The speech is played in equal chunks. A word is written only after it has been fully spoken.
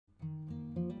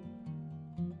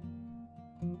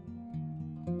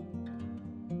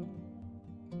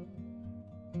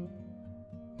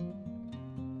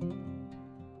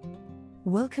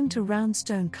Welcome to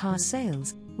Roundstone Car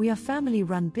Sales. We are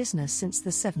family-run business since the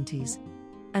 70s.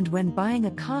 And when buying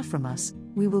a car from us,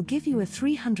 we will give you a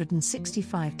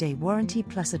 365-day warranty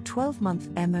plus a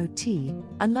 12-month MOT,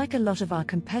 unlike a lot of our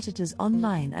competitors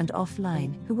online and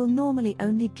offline who will normally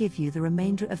only give you the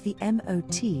remainder of the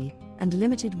MOT and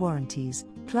limited warranties.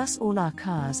 Plus, all our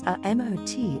cars are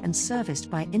MOT and serviced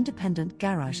by independent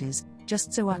garages,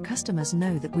 just so our customers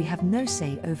know that we have no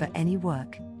say over any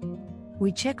work.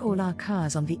 We check all our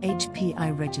cars on the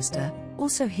HPI register.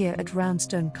 Also, here at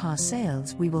Roundstone Car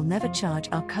Sales, we will never charge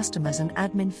our customers an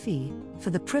admin fee for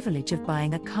the privilege of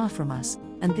buying a car from us,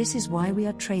 and this is why we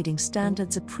are trading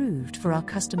standards approved for our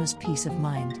customers' peace of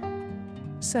mind.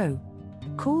 So,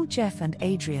 call Jeff and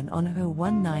Adrian on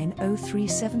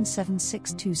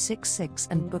 01903776266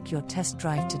 and book your test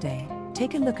drive today.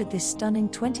 Take a look at this stunning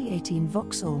 2018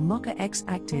 Vauxhall Mokka X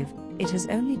Active. It has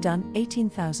only done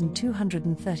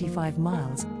 18,235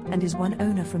 miles and is one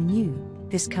owner from new.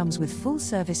 This comes with full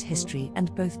service history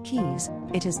and both keys.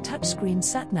 It has touchscreen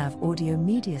sat-nav audio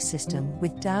media system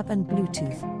with DAB and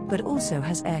Bluetooth, but also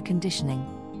has air conditioning.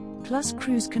 Plus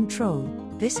cruise control.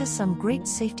 This has some great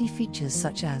safety features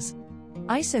such as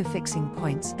ISOFIXing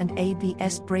points and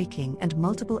ABS braking and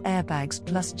multiple airbags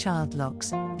plus child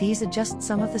locks. These are just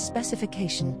some of the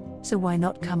specification, so why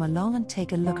not come along and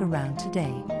take a look around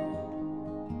today.